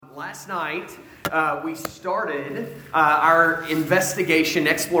Last night, we started our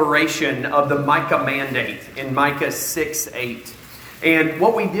exploration of the Micah Mandate in Micah 6:8. And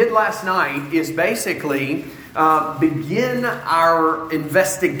what we did last night is basically begin our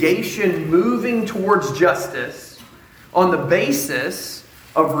investigation moving towards justice on the basis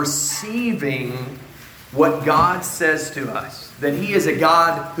of receiving what God says to us. That He is a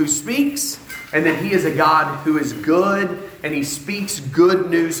God who speaks, and that He is a God who is good, and He speaks good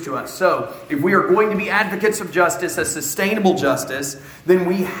news to us. So, if we are going to be advocates of justice, a sustainable justice, then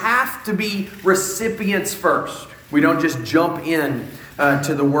we have to be recipients first. We don't just jump in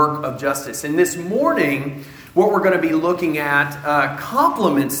to the work of justice. And this morning, what we're going to be looking at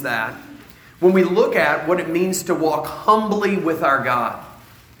complements that when we look at what it means to walk humbly with our God.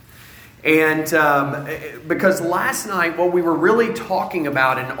 And because last night, what we were really talking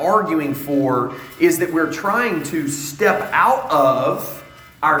about and arguing for is that we're trying to step out of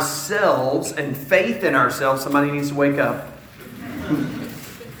ourselves and faith in ourselves. Somebody needs to wake up.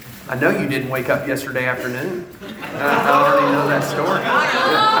 I know you didn't wake up yesterday afternoon. I already know that story.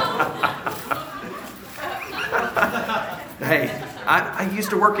 Hey, I used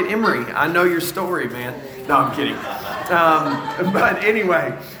to work at Emory. I know your story, man. No, I'm kidding. But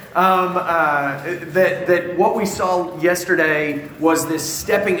anyway... that what we saw yesterday was this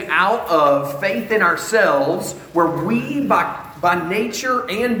stepping out of faith in ourselves, where we by nature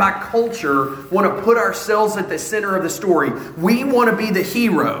and by culture want to put ourselves at the center of the story. We want to be the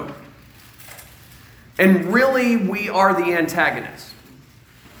hero. And really, we are the antagonist.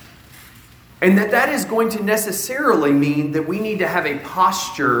 And that is going to necessarily mean that we need to have a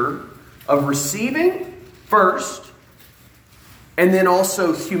posture of receiving first, and then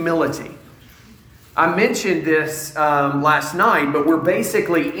also humility. I mentioned this last night, but we're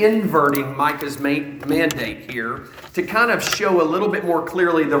basically inverting Micah's mandate here to kind of show a little bit more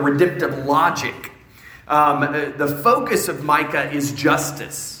clearly the redemptive logic. The focus of Micah is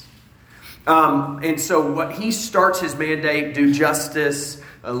justice. And so what he starts his mandate, do justice,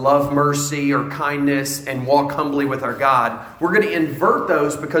 love mercy or kindness, and walk humbly with our God. We're going to invert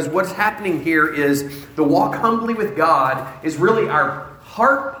those because what's happening here is the walk humbly with God is really our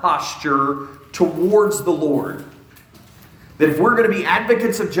heart posture towards the Lord. That if we're going to be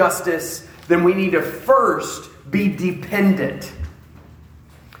advocates of justice, then we need to first be dependent.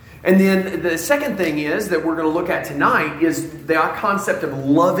 And then the second thing is that we're going to look at tonight is the concept of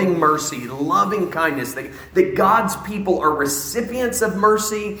loving mercy, loving kindness. That God's people are recipients of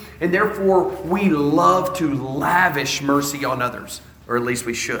mercy, and therefore we love to lavish mercy on others, or at least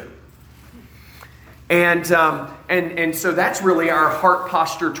we should. And so that's really our heart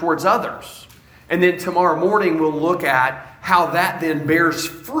posture towards others. And then tomorrow morning we'll look at how that then bears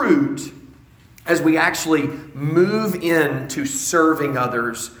fruit as we actually move into serving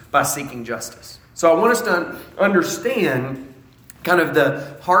others by seeking justice. So I want us to understand kind of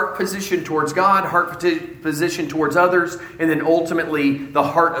the heart position towards God, heart position towards others, and then ultimately the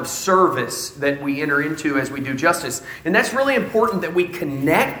heart of service that we enter into as we do justice. And that's really important that we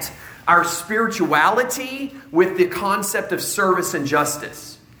connect our spirituality with the concept of service and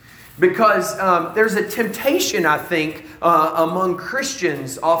justice. Because there's a temptation, I think, among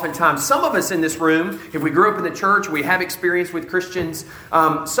Christians oftentimes. Some of us in this room, if we grew up in the church, we have experience with Christians.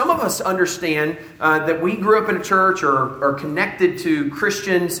 Some of us understand that we grew up in a church or are connected to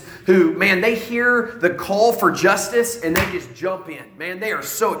Christians who, man, they hear the call for justice and they just jump in. Man, they are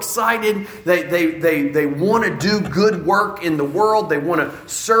so excited. They want to do good work in the world. They want to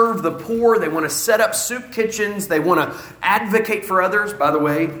serve the poor. They want to set up soup kitchens. They want to advocate for others. By the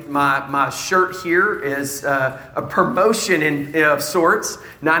way, my shirt here is a promotion of sorts.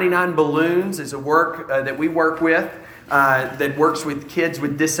 99 Balloons is a work that we work with that works with kids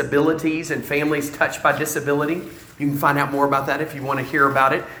with disabilities and families touched by disability. You can find out more about that if you want to hear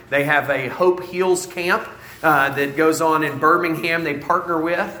about it. They have a Hope Heals camp that goes on in Birmingham. They partner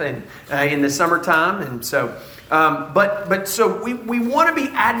with and in the summertime, and so. So we want to be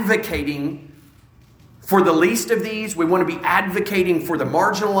advocating for the least of these. We want to be advocating for the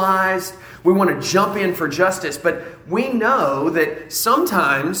marginalized. We want to jump in for justice. But we know that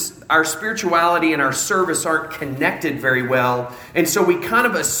sometimes our spirituality and our service aren't connected very well. And so we kind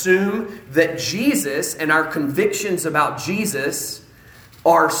of assume that Jesus and our convictions about Jesus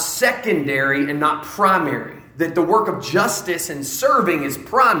are secondary and not primary. That the work of justice and serving is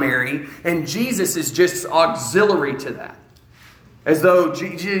primary and Jesus is just auxiliary to that. As though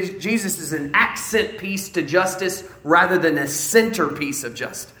Jesus is an accent piece to justice rather than a centerpiece of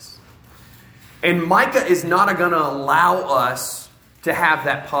justice. And Micah is not going to allow us to have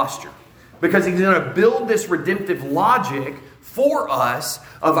that posture. Because he's going to build this redemptive logic for us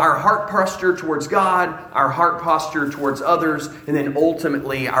of our heart posture towards God, our heart posture towards others, and then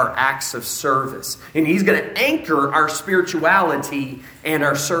ultimately our acts of service. And He's going to anchor our spirituality and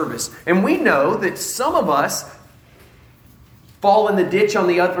our service. And we know that some of us fall in the ditch on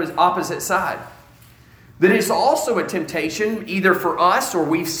the opposite side. That it's also a temptation, either for us or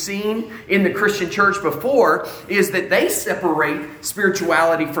we've seen in the Christian church before, is that they separate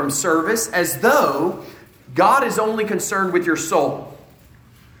spirituality from service as though God is only concerned with your soul.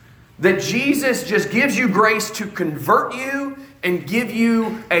 That Jesus just gives you grace to convert you and give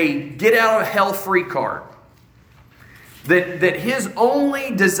you a get out of hell free card. That His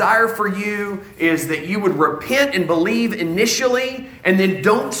only desire for you is that you would repent and believe initially, and then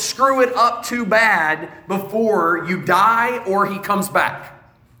don't screw it up too bad before you die or He comes back.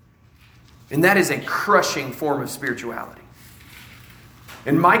 And that is a crushing form of spirituality.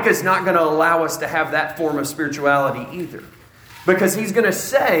 And Micah's not going to allow us to have that form of spirituality either. Because he's going to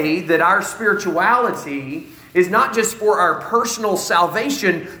say that our spirituality is not just for our personal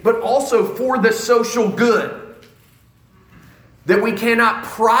salvation, but also for the social good. That we cannot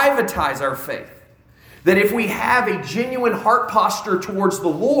privatize our faith. That if we have a genuine heart posture towards the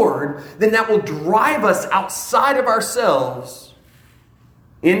Lord, then that will drive us outside of ourselves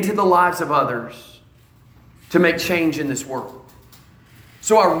into the lives of others to make change in this world.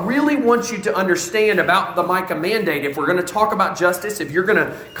 So I really want you to understand about the Micah Mandate. If we're going to talk about justice, if you're going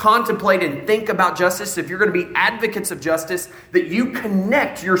to contemplate and think about justice, if you're going to be advocates of justice, that you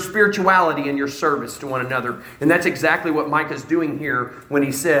connect your spirituality and your service to one another. And that's exactly what Micah's doing here when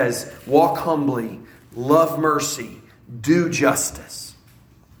he says, walk humbly, love mercy, do justice.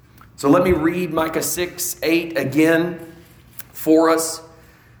 So let me read Micah 6:8 again for us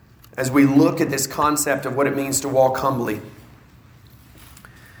as we look at this concept of what it means to walk humbly.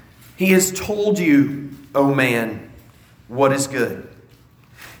 He has told you, O man, what is good.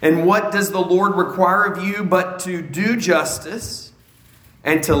 And what does the Lord require of you but to do justice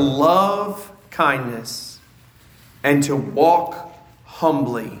and to love kindness and to walk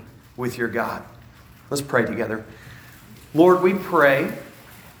humbly with your God? Let's pray together. Lord, we pray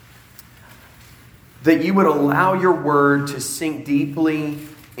that you would allow your word to sink deeply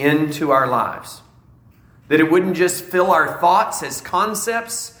into our lives. That it wouldn't just fill our thoughts as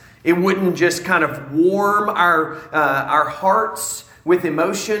concepts. It wouldn't just kind of warm our hearts with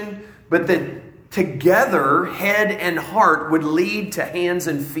emotion, but that together, head and heart would lead to hands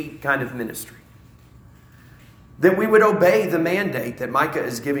and feet kind of ministry. That we would obey the mandate that Micah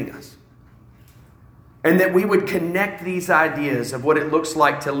is giving us. And that we would connect these ideas of what it looks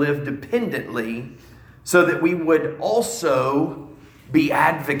like to live dependently so that we would also be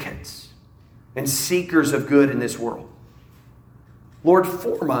advocates and seekers of good in this world. Lord,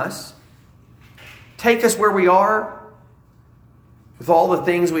 form us. Take us where we are with all the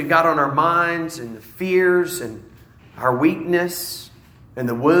things we've got on our minds and the fears and our weakness and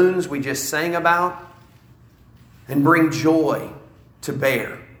the wounds we just sang about, and bring joy to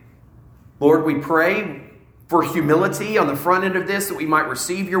bear. Lord, we pray for humility on the front end of this, that we might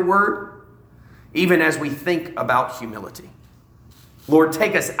receive your word, even as we think about humility. Lord,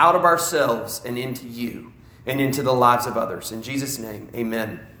 take us out of ourselves and into you and into the lives of others. In Jesus' name,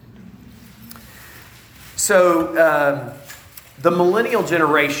 amen. So, the millennial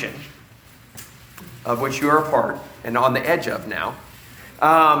generation, of which you are a part and on the edge of now,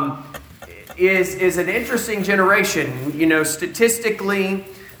 is an interesting generation. You know, statistically,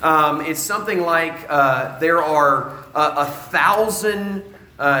 it's something like there are 1,000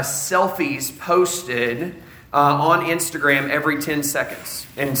 selfies posted on Instagram every 10 seconds.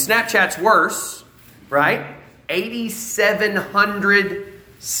 And Snapchat's worse. Right? 8,700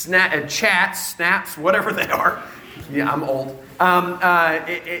 snaps, whatever they are. Yeah, I'm old.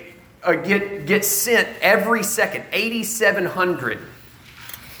 Get sent every second. 8,700.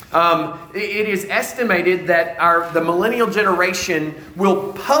 It is estimated that the millennial generation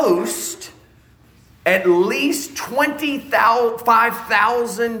will post at least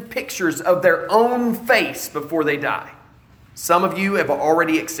 25,000 pictures of their own face before they die. Some of you have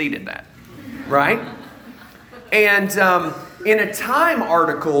already exceeded that. Right? And in a Time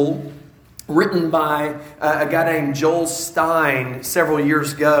article written by a guy named Joel Stein several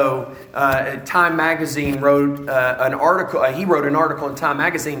years ago, Time magazine wrote an article. He wrote an article in Time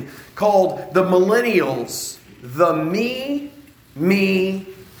magazine called "The Millennials: The Me, Me,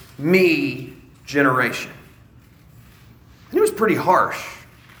 Me Generation." And it was pretty harsh.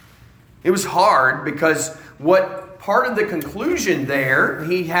 It was hard because what part of the conclusion there,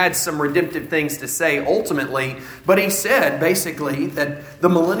 he had some redemptive things to say ultimately, but he said basically that the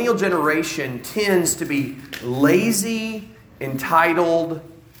millennial generation tends to be lazy entitled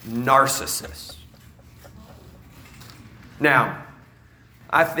Narcissus. Now,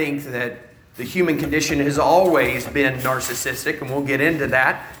 I think that the human condition has always been narcissistic, and we'll get into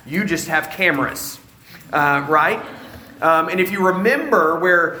that. You just have cameras, right? And if you remember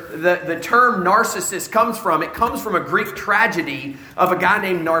where the term narcissist comes from, it comes from a Greek tragedy of a guy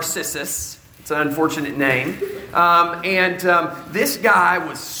named Narcissus. It's an unfortunate name. This guy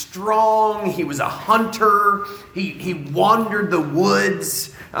was strong. He was a hunter. He wandered the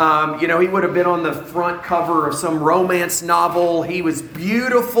woods. He would have been on the front cover of some romance novel. He was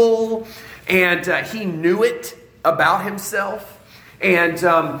beautiful, and he knew it about himself. And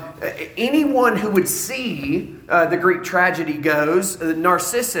anyone who would see, the Greek tragedy goes,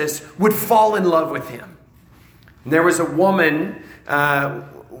 Narcissus would fall in love with him. And there was a woman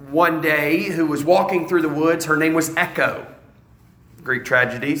one day who was walking through the woods. Her name was Echo. Greek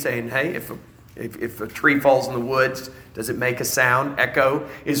tragedy saying, hey, if a tree falls in the woods, does it make a sound? Echo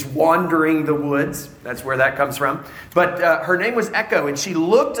is wandering the woods. That's where that comes from. But her name was Echo, and she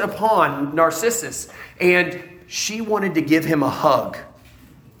looked upon Narcissus, and she wanted to give him a hug.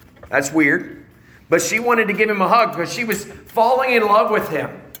 That's weird. But she wanted to give him a hug because she was falling in love with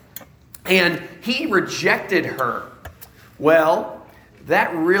him. And he rejected her. Well,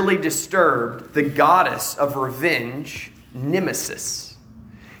 that really disturbed the goddess of revenge, Nemesis.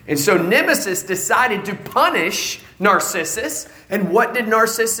 And so Nemesis decided to punish Narcissus. And what did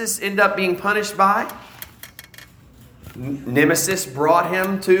Narcissus end up being punished by? Nemesis brought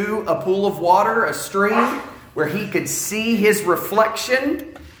him to a pool of water, a stream, where he could see his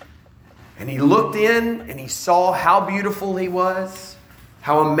reflection. And he looked in and he saw how beautiful he was,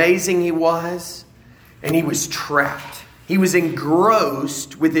 how amazing he was, and he was trapped. He was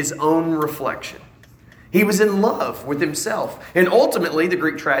engrossed with his own reflection. He was in love with himself. And ultimately, the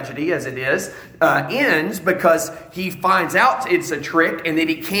Greek tragedy, as it is, ends because he finds out it's a trick and that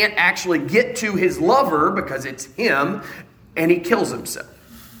he can't actually get to his lover because it's him, and he kills himself.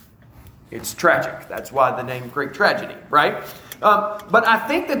 It's tragic. That's why the name Greek tragedy, right? But I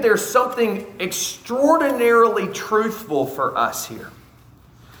think that there's something extraordinarily truthful for us here.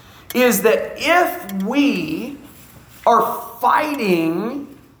 Is that if we are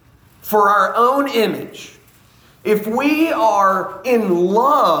fighting for our own image, if we are in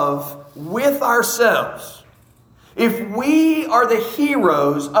love with ourselves, if we are the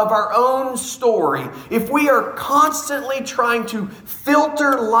heroes of our own story, if we are constantly trying to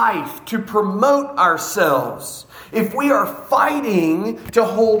filter life to promote ourselves, if we are fighting to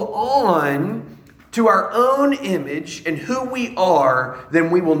hold on to our own image and who we are,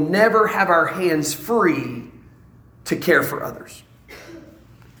 then we will never have our hands free to care for others.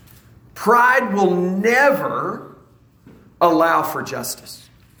 Pride will never allow for justice.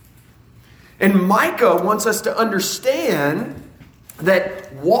 And Micah wants us to understand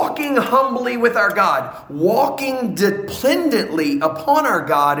that walking humbly with our God, walking dependently upon our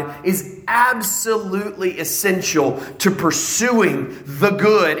God is absolutely essential to pursuing the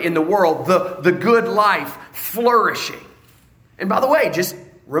good in the world, the good life, flourishing. And by the way, just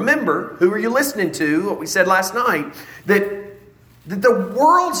remember, who are you listening to? What we said last night, that the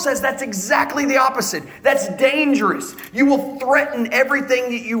world says that's exactly the opposite. That's dangerous. You will threaten everything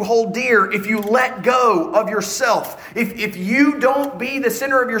that you hold dear if you let go of yourself. If you don't be the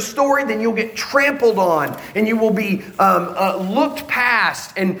center of your story, then you'll get trampled on and you will be looked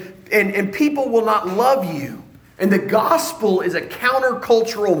past and people will not love you. And the gospel is a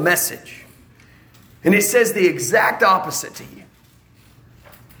countercultural message. And it says the exact opposite to you.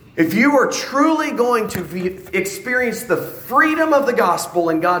 If you are truly going to experience the freedom of the gospel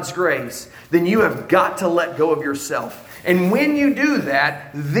and God's grace, then you have got to let go of yourself. And when you do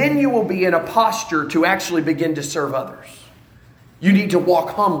that, then you will be in a posture to actually begin to serve others. You need to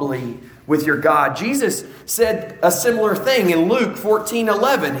walk humbly with your God. Jesus said a similar thing in Luke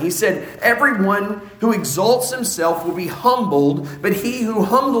 14:11. He said, everyone who exalts himself will be humbled, but he who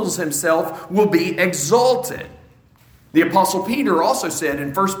humbles himself will be exalted. The Apostle Peter also said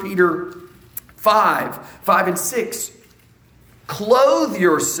in 1 Peter 5 and 6, clothe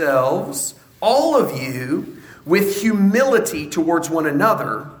yourselves, all of you, with humility towards one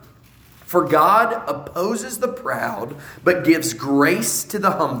another. For God opposes the proud, but gives grace to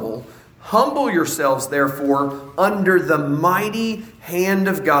the humble. Humble yourselves, therefore, under the mighty hand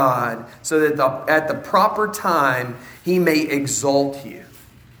of God, so that at the proper time he may exalt you.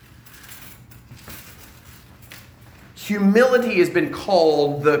 Humility has been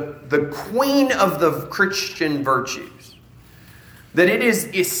called the queen of the Christian virtues. That it is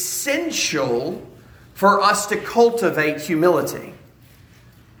essential for us to cultivate humility.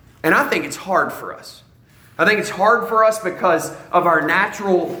 And I think it's hard for us. I think it's hard for us because of our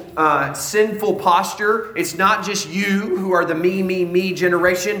natural sinful posture. It's not just you who are the me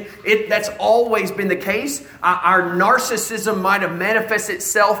generation. That's always been the case. Our narcissism might have manifested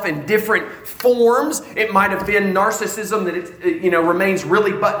itself in different forms. It might have been narcissism that remains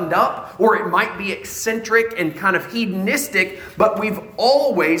really buttoned up, or it might be eccentric and kind of hedonistic. But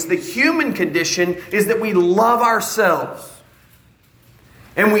the human condition is that we love ourselves.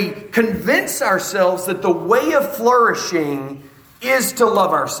 And we convince ourselves that the way of flourishing is to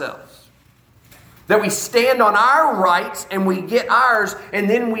love ourselves. That we stand on our rights and we get ours, and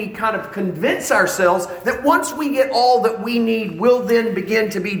then we kind of convince ourselves that once we get all that we need, we'll then begin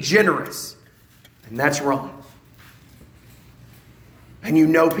to be generous. And that's wrong. And you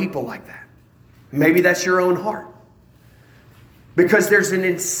know people like that. Maybe that's your own heart. Because there's an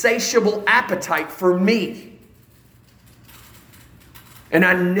insatiable appetite for me. And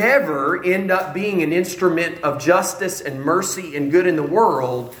I never end up being an instrument of justice and mercy and good in the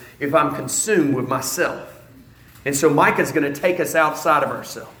world if I'm consumed with myself. And so Micah's going to take us outside of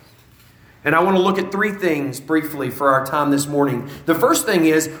ourselves. And I want to look at three things briefly for our time this morning. The first thing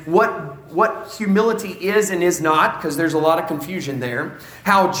is what humility is and is not, because there's a lot of confusion there.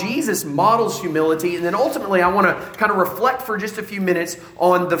 How Jesus models humility. And then ultimately I want to kind of reflect for just a few minutes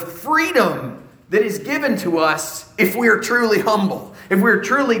on the freedom that is given to us if we are truly humble, if we're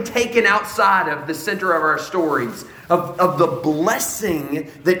truly taken outside of the center of our stories, of the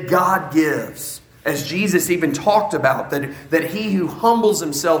blessing that God gives. As Jesus even talked about, that he who humbles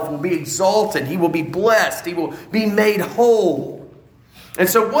himself will be exalted, he will be blessed, he will be made whole. And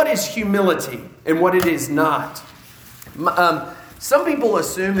so what is humility and what it is not? Some people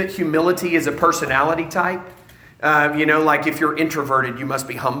assume that humility is a personality type. Like if you're introverted, you must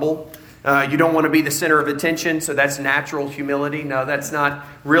be humble. You don't want to be the center of attention, so that's natural humility. No, that's not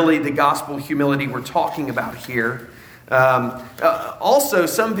really the gospel humility we're talking about here. Also,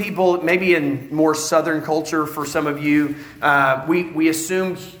 some people, maybe in more southern culture for some of you, we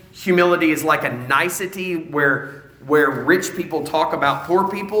assume humility is like a nicety where rich people talk about poor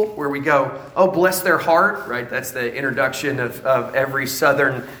people, where we go, oh, bless their heart, right? That's the introduction of every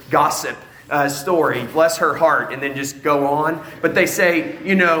southern gossip story, bless her heart, and then just go on. But they say,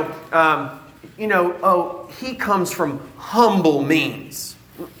 he comes from humble means.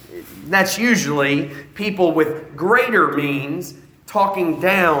 That's usually people with greater means talking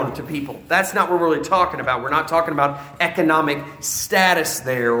down to people. That's not what we're really talking about. We're not talking about economic status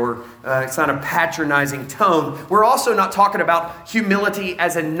there, or it's not a patronizing tone. We're also not talking about humility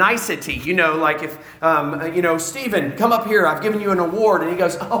as a nicety. Like if, Stephen, come up here. I've given you an award. And he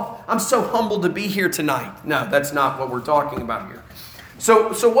goes, oh, I'm so humbled to be here tonight. No, that's not what we're talking about here.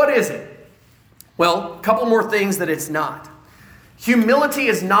 So what is it? Well, a couple more things that it's not. Humility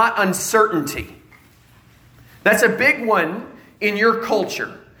is not uncertainty. That's a big one in your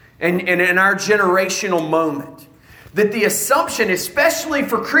culture and in our generational moment. That the assumption, especially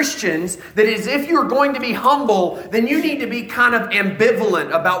for Christians, that is if you're going to be humble, then you need to be kind of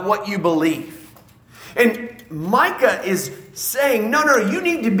ambivalent about what you believe. And Micah is saying, no, you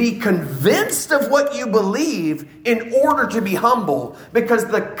need to be convinced of what you believe in order to be humble. Because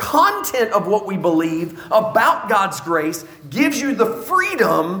the content of what we believe about God's grace gives you the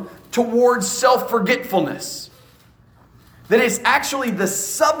freedom towards self-forgetfulness. That it's actually the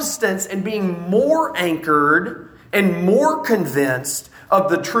substance and being more anchored and more convinced of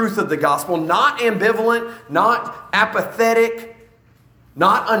the truth of the gospel. Not ambivalent, not apathetic,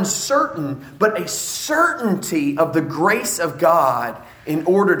 not uncertain, but a certainty of the grace of God in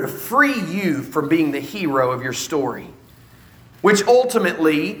order to free you from being the hero of your story. Which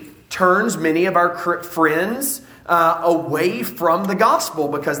ultimately turns many of our friends away from the gospel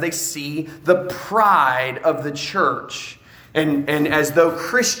because they see the pride of the church. And as though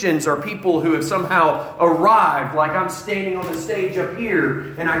Christians are people who have somehow arrived, like I'm standing on the stage up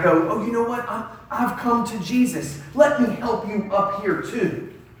here, and I go, oh, you know what? I've come to Jesus. Let me help you up here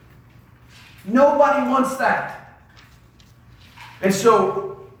too. Nobody wants that. And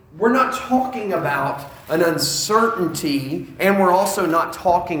so we're not talking about an uncertainty, and we're also not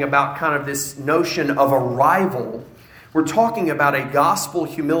talking about kind of this notion of arrival. We're talking about a gospel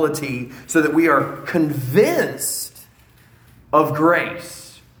humility so that we are convinced of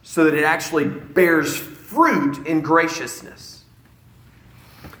grace, so that it actually bears fruit in graciousness.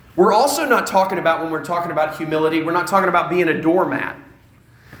 We're also not talking about, when we're talking about humility, we're not talking about being a doormat.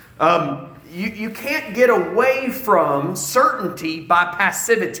 You can't get away from certainty by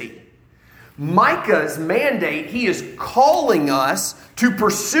passivity. Micah's mandate, he is calling us to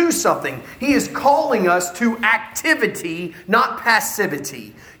pursue something. He is calling us to activity, not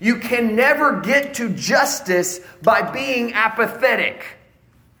passivity. You can never get to justice by being apathetic.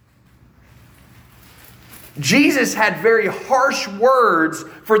 Jesus had very harsh words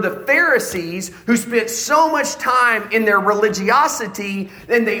for the Pharisees who spent so much time in their religiosity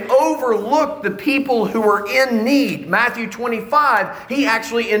and they overlooked the people who were in need. Matthew 25, he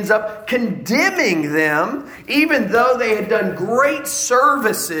actually ends up condemning them, even though they had done great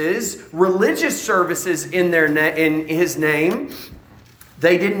services, religious services in his name.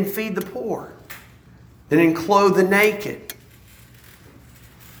 They didn't feed the poor. They didn't clothe the naked.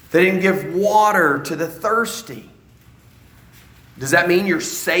 They didn't give water to the thirsty. Does that mean you're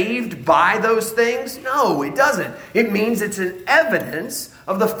saved by those things? No, it doesn't. It means it's an evidence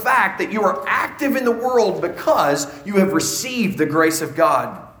of the fact that you are active in the world because you have received the grace of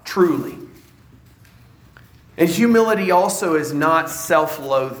God truly. And humility also is not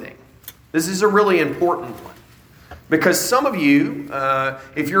self-loathing. This is a really important one. Because some of you,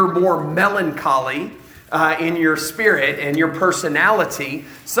 if you're more melancholy in your spirit and your personality,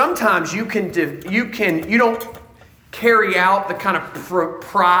 sometimes you don't carry out the kind of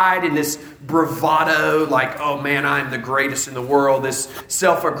pride and this bravado, like, oh man, I'm the greatest in the world, this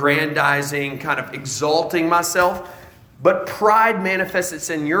self-aggrandizing, kind of exalting myself. But pride manifests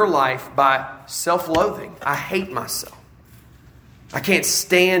itself in your life by self-loathing. I hate myself. I can't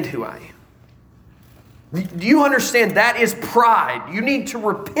stand who I am. Do you understand that is pride? You need to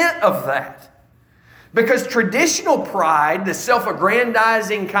repent of that. Because traditional pride, the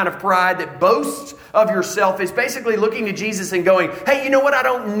self-aggrandizing kind of pride that boasts of yourself, is basically looking to Jesus and going, hey, you know what? I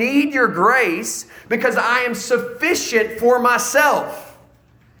don't need your grace because I am sufficient for myself.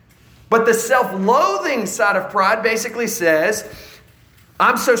 But the self-loathing side of pride basically says,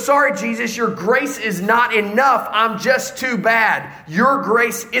 I'm so sorry, Jesus, your grace is not enough. I'm just too bad. Your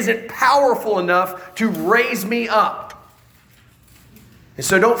grace isn't powerful enough to raise me up. And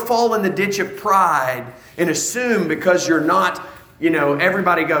so don't fall in the ditch of pride and assume because you're not,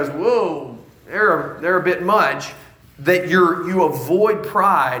 everybody goes, whoa, they're a bit much, that you avoid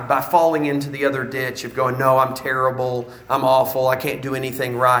pride by falling into the other ditch of going, no, I'm terrible, I'm awful, I can't do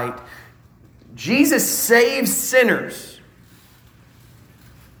anything right. Jesus saves sinners.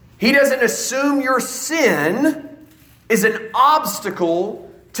 He doesn't assume your sin is an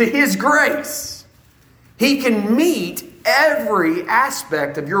obstacle to His grace. He can meet every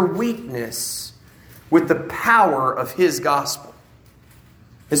aspect of your weakness with the power of His gospel.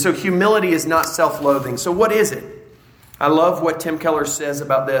 And so humility is not self-loathing. So what is it? I love what Tim Keller says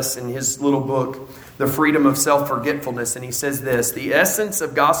about this in his little book, The Freedom of Self-Forgetfulness. And he says this: the essence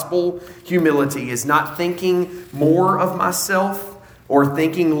of gospel humility is not thinking more of myself or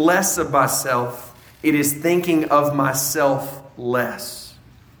thinking less of myself. It is thinking of myself less.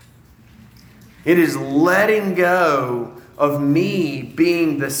 It is letting go of me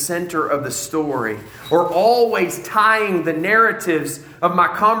being the center of the story, or always tying the narratives of my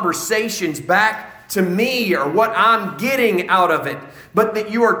conversations back to me or what I'm getting out of it, but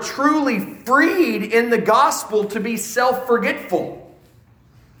that you are truly freed in the gospel to be self-forgetful.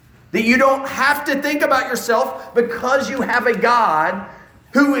 That you don't have to think about yourself because you have a God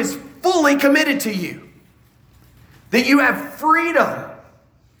who is fully committed to you. That you have freedom.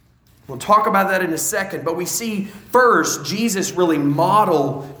 We'll talk about that in a second, but we see first Jesus really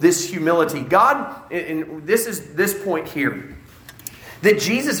model this humility. God, and this is this point here, that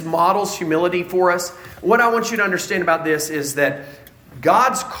Jesus models humility for us. What I want you to understand about this is that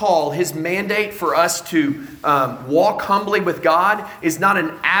God's call, His mandate for us to walk humbly with God is not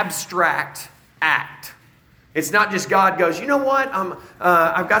an abstract act. It's not just God goes, you know what,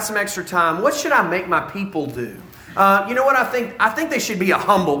 I've got some extra time. What should I make my people do? You know what I think? I think they should be a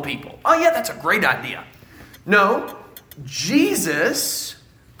humble people. Oh yeah, that's a great idea. No, Jesus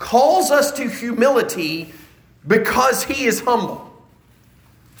calls us to humility because He is humble.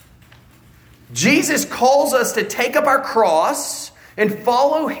 Jesus calls us to take up our cross and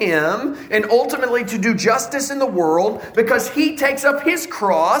follow Him and ultimately to do justice in the world because He takes up His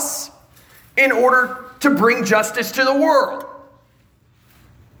cross in order to bring justice to the world.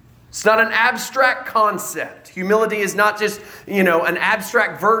 It's not an abstract concept. Humility is not just, an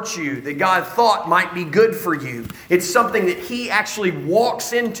abstract virtue that God thought might be good for you. It's something that He actually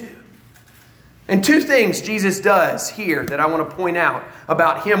walks into. And two things Jesus does here that I want to point out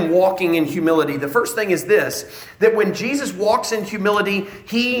about Him walking in humility. The first thing is this, that when Jesus walks in humility,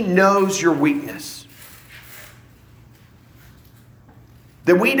 He knows your weakness.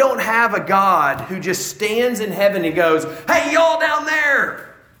 That we don't have a God who just stands in heaven and goes, hey, y'all down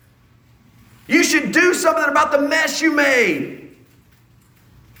there, should do something about the mess you made.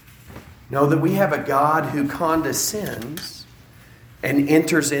 Know that we have a God who condescends and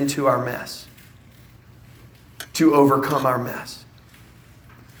enters into our mess to overcome our mess.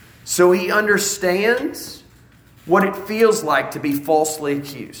 So he understands what it feels like to be falsely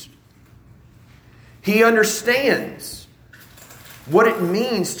accused. He understands what it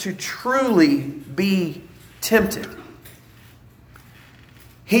means to truly be tempted.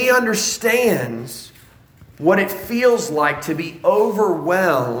 He understands what it feels like to be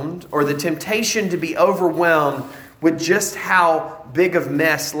overwhelmed, or the temptation to be overwhelmed with just how big of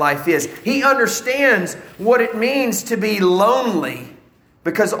mess life is. He understands what it means to be lonely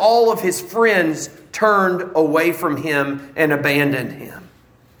because all of his friends turned away from him and abandoned him.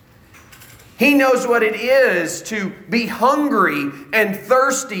 He knows what it is to be hungry and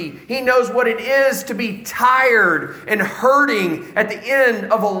thirsty. He knows what it is to be tired and hurting at the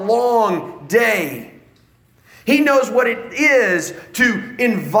end of a long day. He knows what it is to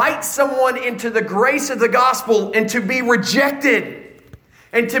invite someone into the grace of the gospel and to be rejected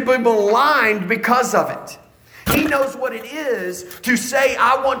and to be maligned because of it. He knows what it is to say,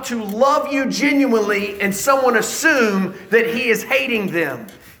 I want to love you genuinely, and someone assume that he is hating them.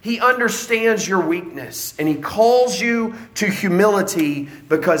 He understands your weakness, and he calls you to humility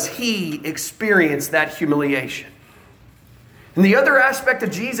because he experienced that humiliation. And the other aspect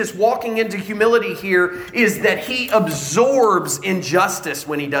of Jesus walking into humility here is that he absorbs injustice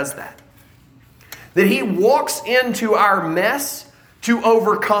when he does that. That he walks into our mess to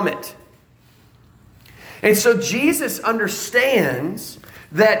overcome it. And so Jesus understands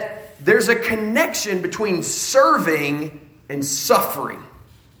that there's a connection between serving and suffering.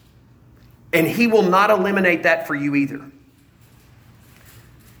 And he will not eliminate that for you either.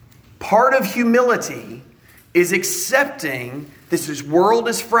 Part of humility is accepting this world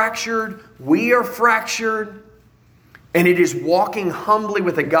is fractured, we are fractured, and it is walking humbly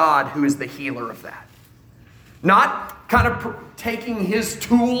with a God who is the healer of that. Not kind of taking his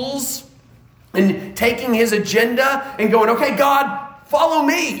tools and taking his agenda and going, okay, God, follow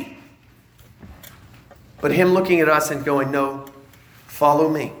me. But him looking at us and going, no, follow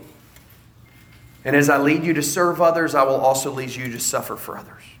me. And as I lead you to serve others, I will also lead you to suffer for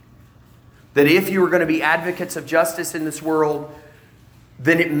others. That if you are going to be advocates of justice in this world,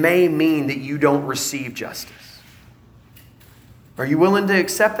 then it may mean that you don't receive justice. Are you willing to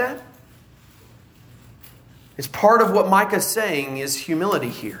accept that? It's part of what Micah's saying is humility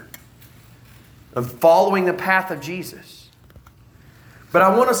here, of following the path of Jesus. But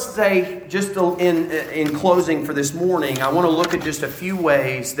I want to say, just in closing for this morning, I want to look at just a few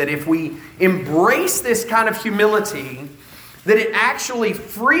ways that if we embrace this kind of humility, that it actually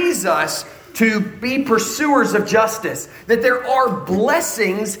frees us to be pursuers of justice. That there are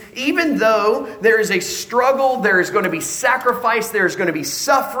blessings, even though there is a struggle, there is going to be sacrifice, there is going to be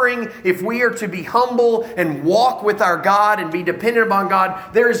suffering. If we are to be humble and walk with our God and be dependent upon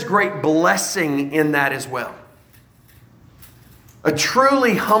God, there is great blessing in that as well. A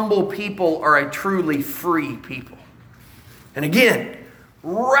truly humble people are a truly free people. And again,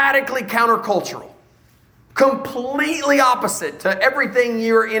 radically countercultural. Completely opposite to everything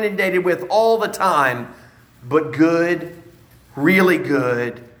you're inundated with all the time. But good, really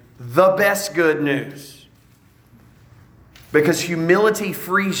good, the best good news. Because humility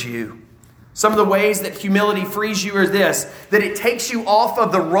frees you. Some of the ways that humility frees you are this: that it takes you off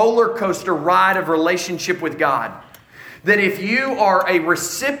of the roller coaster ride of relationship with God. That if you are a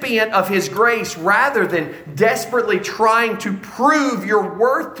recipient of His grace, rather than desperately trying to prove your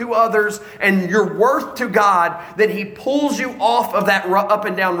worth to others and your worth to God, that He pulls you off of that up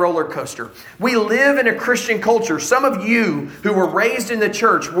and down roller coaster. We live in a Christian culture. Some of you who were raised in the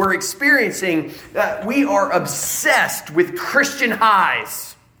church were experiencing, we are obsessed with Christian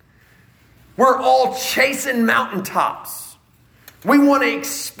highs. We're all chasing mountaintops. We want to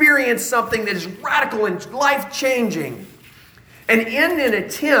experience something that is radical and life-changing. And in an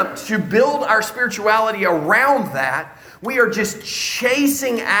attempt to build our spirituality around that, we are just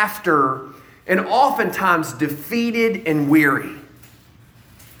chasing after and oftentimes defeated and weary.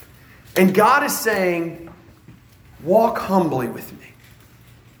 And God is saying, walk humbly with me.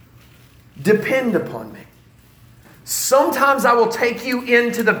 Depend upon me. Sometimes I will take you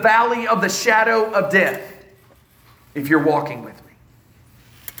into the valley of the shadow of death if you're walking with me.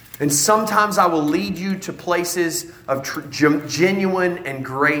 And sometimes I will lead you to places of genuine and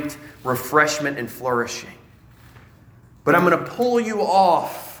great refreshment and flourishing. But I'm going to pull you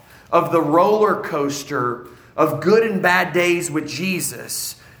off of the roller coaster of good and bad days with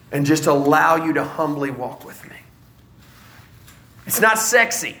Jesus and just allow you to humbly walk with me. It's not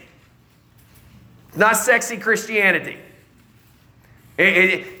sexy. It's not sexy Christianity.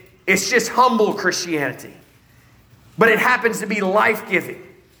 It's just humble Christianity. But it happens to be life-giving.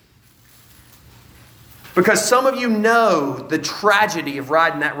 Because some of you know the tragedy of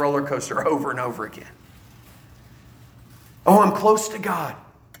riding that roller coaster over and over again. Oh, I'm close to God.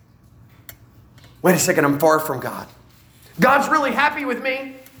 Wait a second, I'm far from God. God's really happy with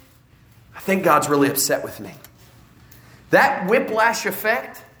me. I think God's really upset with me. That whiplash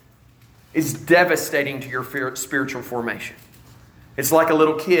effect is devastating to your spiritual formation. It's like a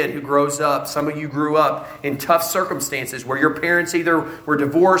little kid who grows up. Some of you grew up in tough circumstances where your parents either were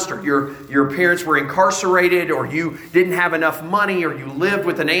divorced or your parents were incarcerated, or you didn't have enough money, or you lived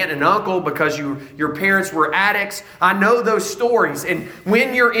with an aunt and uncle because your parents were addicts. I know those stories. And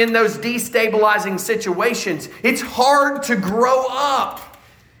when you're in those destabilizing situations, it's hard to grow up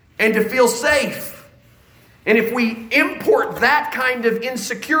and to feel safe. And if we import that kind of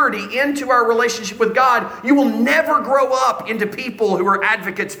insecurity into our relationship with God, you will never grow up into people who are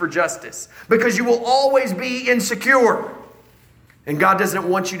advocates for justice, because you will always be insecure. And God doesn't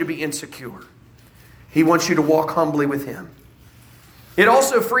want you to be insecure. He wants you to walk humbly with Him. It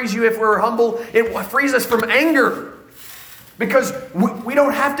also frees you, if we're humble, it frees us from anger, because we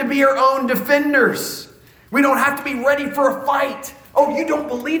don't have to be our own defenders. We don't have to be ready for a fight. Oh, you don't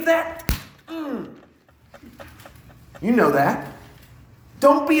believe that? You know that.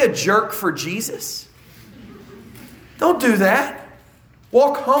 Don't be a jerk for Jesus. Don't do that.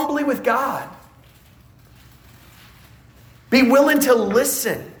 Walk humbly with God. Be willing to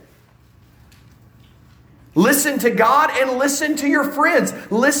listen. Listen to God and listen to your friends.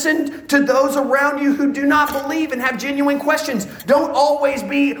 Listen to those around you who do not believe and have genuine questions. Don't always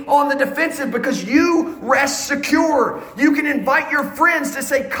be on the defensive, because you rest secure. You can invite your friends to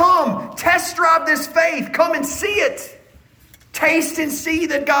say, come, test drive this faith. Come and see it. Taste and see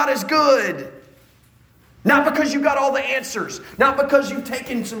that God is good. Not because you got all the answers. Not because you've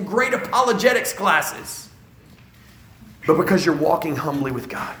taken some great apologetics classes. But because you're walking humbly with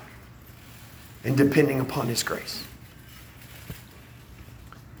God and depending upon His grace.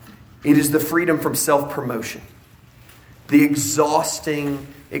 It is the freedom from self-promotion. The exhausting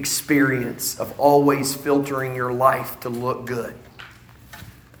experience of always filtering your life to look good.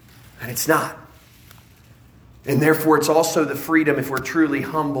 And it's not. And therefore it's also the freedom, if we're truly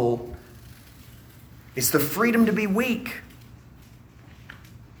humble, it's the freedom to be weak.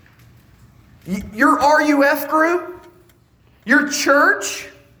 Your RUF group, your church,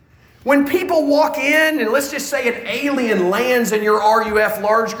 when people walk in, and let's just say an alien lands in your RUF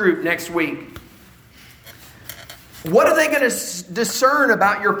large group next week, what are they going to discern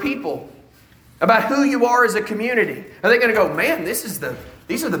about your people? About who you are as a community? Are they going to go, man, these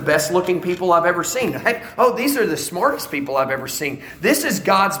are the best looking people I've ever seen. Hey, oh, these are the smartest people I've ever seen. This is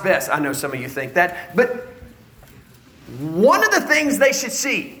God's best. I know some of you think that. But one of the things they should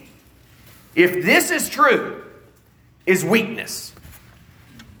see, if this is true, is weakness.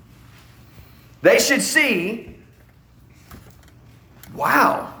 They should see,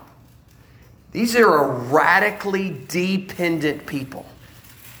 wow, these are a radically dependent people.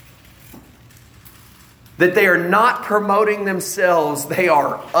 That they are not promoting themselves, they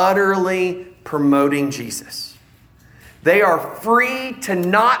are utterly promoting Jesus. They are free to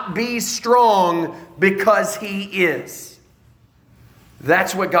not be strong because He is.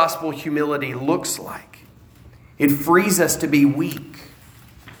 That's what gospel humility looks like. It frees us to be weak.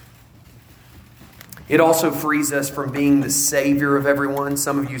 It also frees us from being the savior of everyone.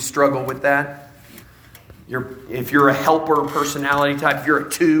 Some of you struggle with that. If you're a helper personality type, if you're a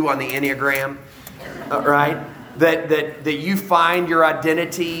 2 on the Enneagram, right? That you find your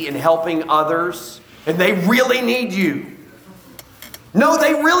identity in helping others, and they really need you. No,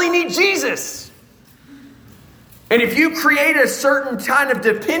 they really need Jesus. And if you create a certain kind of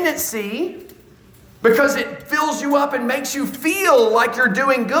dependency because it fills you up and makes you feel like you're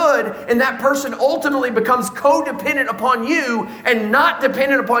doing good, and that person ultimately becomes codependent upon you and not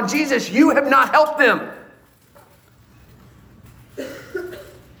dependent upon Jesus, you have not helped them.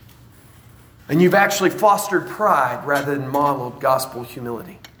 And you've actually fostered pride rather than modeled gospel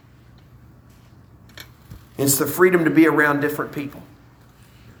humility. It's the freedom to be around different people.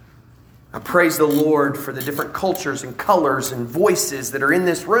 I praise the Lord for the different cultures and colors and voices that are in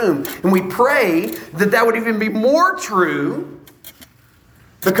this room. And we pray that that would even be more true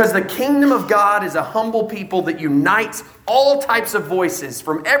Because the kingdom of God is a humble people that unites all types of voices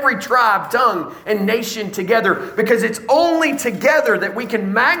from every tribe, tongue, and nation together. Because it's only together that we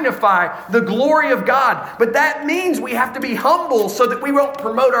can magnify the glory of God. But that means we have to be humble so that we won't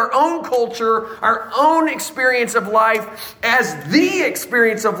promote our own culture, our own experience of life as the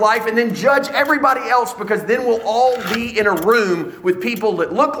experience of life, and then judge everybody else, because then we'll all be in a room with people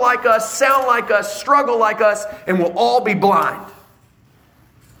that look like us, sound like us, struggle like us, and we'll all be blind.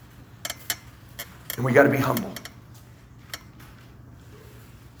 And we got to be humble.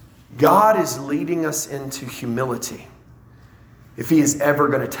 God is leading us into humility if He is ever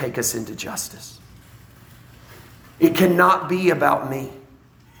going to take us into justice. It cannot be about me.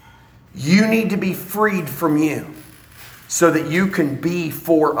 You need to be freed from you so that you can be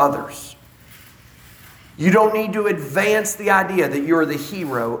for others. You don't need to advance the idea that you're the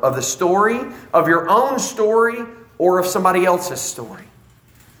hero of the story, of your own story, or of somebody else's story.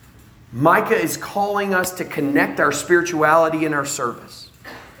 Micah is calling us to connect our spirituality and our service.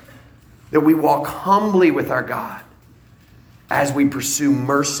 That we walk humbly with our God as we pursue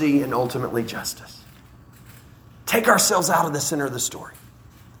mercy and ultimately justice. Take ourselves out of the center of the story.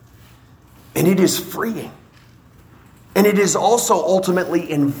 And it is freeing. And it is also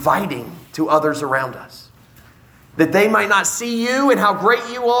ultimately inviting to others around us. That they might not see you and how great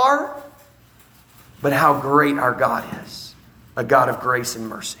you are, but how great our God is. A God of grace and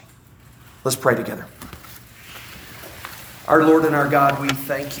mercy. Let's pray together. Our Lord and our God, we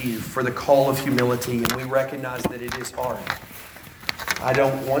thank you for the call of humility, and we recognize that it is hard. I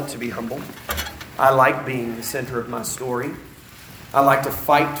don't want to be humble. I like being the center of my story. I like to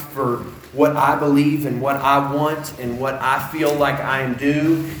fight for what I believe and what I want and what I feel like I am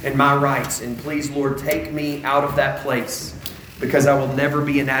due and my rights. And please, Lord, take me out of that place, because I will never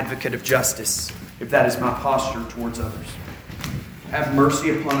be an advocate of justice if that is my posture towards others. Have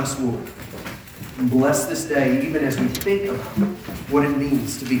mercy upon us, Lord. And bless this day, even as we think about what it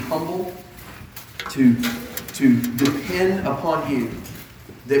means to be humble, to depend upon you,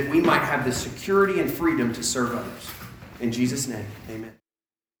 that we might have the security and freedom to serve others. In Jesus' name, amen.